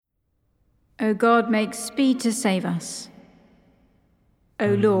O God, make speed to save us. O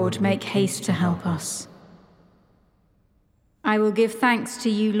Lord, make haste to help us. I will give thanks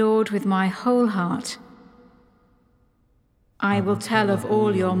to you, Lord, with my whole heart. I will tell of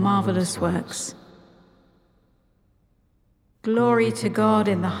all your marvelous works. Glory to God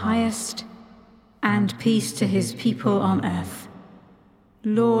in the highest, and peace to his people on earth.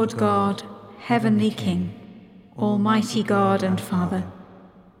 Lord God, heavenly King, almighty God and Father,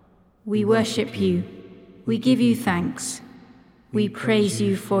 we worship you, we give you thanks, we praise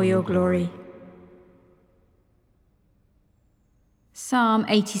you for your glory. Psalm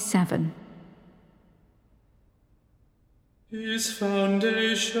 87. His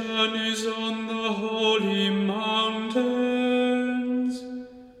foundation is on the holy mountains.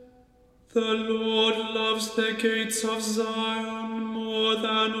 The Lord loves the gates of Zion more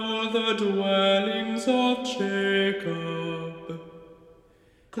than all the dwellings of Jacob.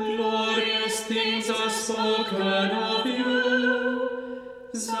 Glorious things are spoken of you,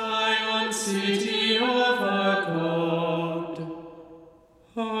 Zion, city of our God.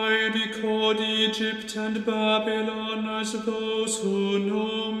 I record Egypt and Babylon as those who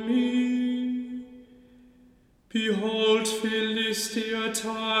know me. Behold, Philistia,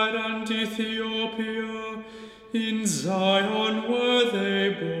 Tyre, and Ethiopia, in Zion were they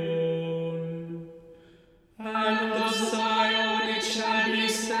born. And of Zion it shall be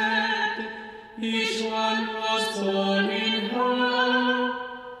said, each one was born in her,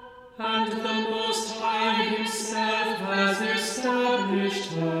 and the Most High himself has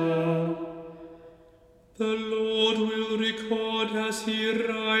established her. The Lord will record as he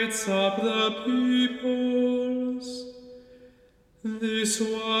writes up the peoples. This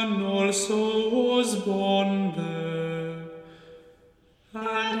one also was born there.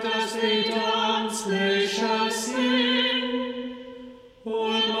 And as they dance they shall sing,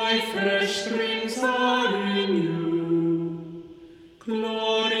 all my fresh springs are in you.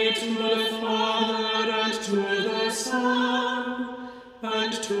 Glory to the Father, and to the Son,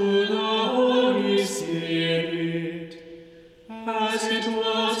 and to the Holy Spirit, as it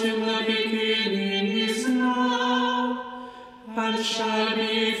was in the beginning, is now, and shall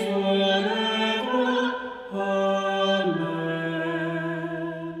be forever. Amen.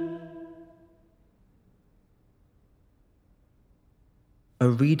 A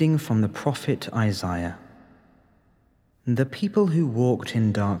reading from the prophet Isaiah. The people who walked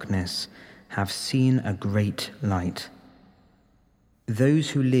in darkness have seen a great light. Those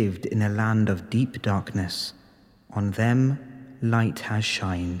who lived in a land of deep darkness, on them light has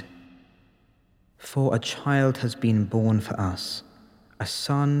shined. For a child has been born for us, a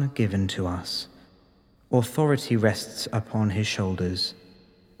son given to us. Authority rests upon his shoulders,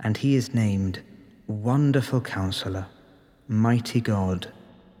 and he is named Wonderful Counselor, Mighty God,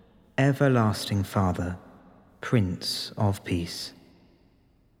 Everlasting Father, Prince of Peace.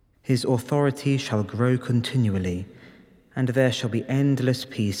 His authority shall grow continually, and there shall be endless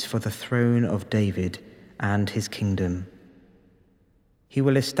peace for the throne of David and his kingdom. He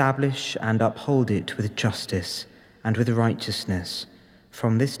will establish and uphold it with justice and with righteousness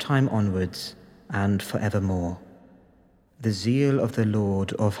from this time onwards and forevermore. The zeal of the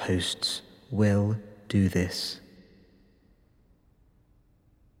Lord of hosts will do this.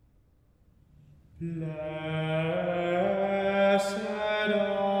 Blessed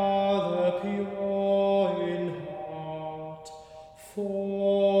are the pure in heart,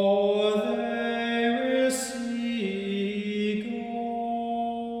 for they will see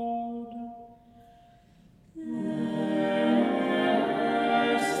God. Blessed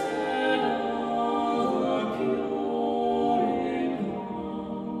are the pure in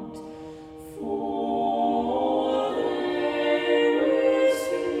heart, for they will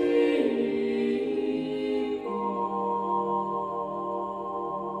see God.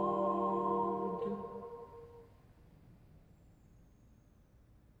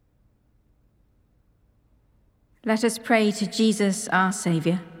 Let us pray to Jesus, our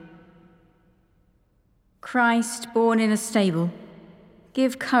Saviour. Christ, born in a stable,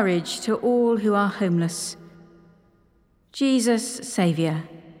 give courage to all who are homeless. Jesus, Saviour,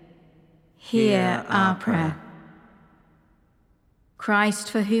 hear our prayer.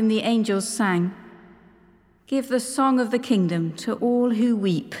 Christ, for whom the angels sang, give the song of the kingdom to all who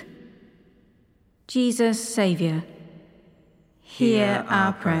weep. Jesus, Saviour, hear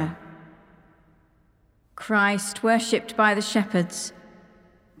our prayer. Christ, worshipped by the shepherds,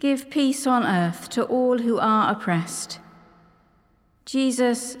 give peace on earth to all who are oppressed.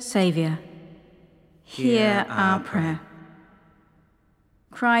 Jesus, Saviour, hear our prayer.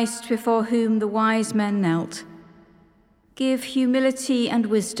 Christ, before whom the wise men knelt, give humility and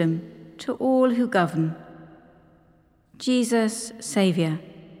wisdom to all who govern. Jesus, Saviour,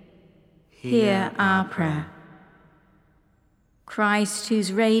 hear our prayer. Christ,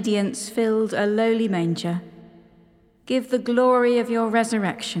 whose radiance filled a lowly manger, give the glory of your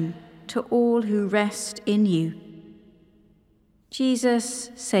resurrection to all who rest in you. Jesus,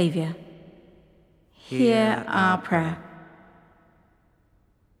 Saviour, hear our prayer.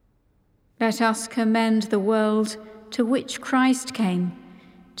 Let us commend the world to which Christ came,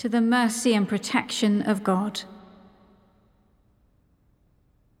 to the mercy and protection of God.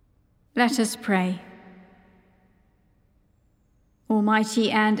 Let us pray. Almighty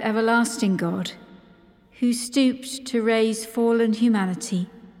and everlasting God, who stooped to raise fallen humanity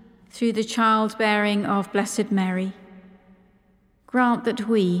through the childbearing of Blessed Mary, grant that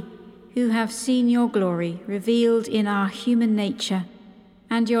we, who have seen your glory revealed in our human nature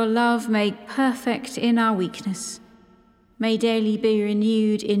and your love made perfect in our weakness, may daily be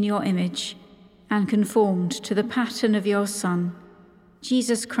renewed in your image and conformed to the pattern of your Son,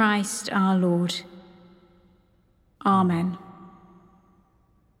 Jesus Christ our Lord. Amen.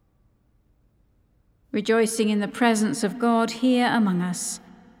 Rejoicing in the presence of God here among us,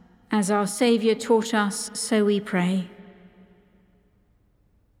 as our Saviour taught us, so we pray.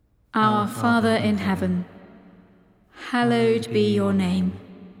 Our Father in heaven, hallowed be your name.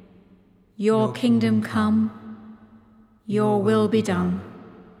 Your kingdom come, your will be done,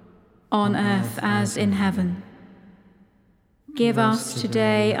 on earth as in heaven. Give us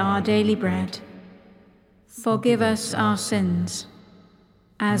today our daily bread. Forgive us our sins,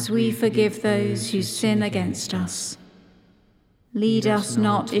 as we forgive those who sin against us. Lead us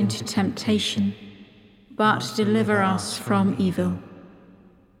not into temptation, but deliver us from evil.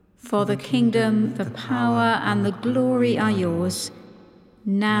 For the kingdom, the power, and the glory are yours,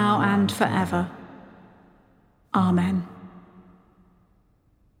 now and forever. Amen.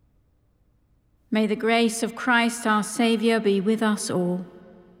 May the grace of Christ our Saviour be with us all.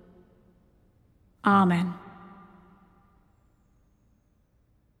 Amen.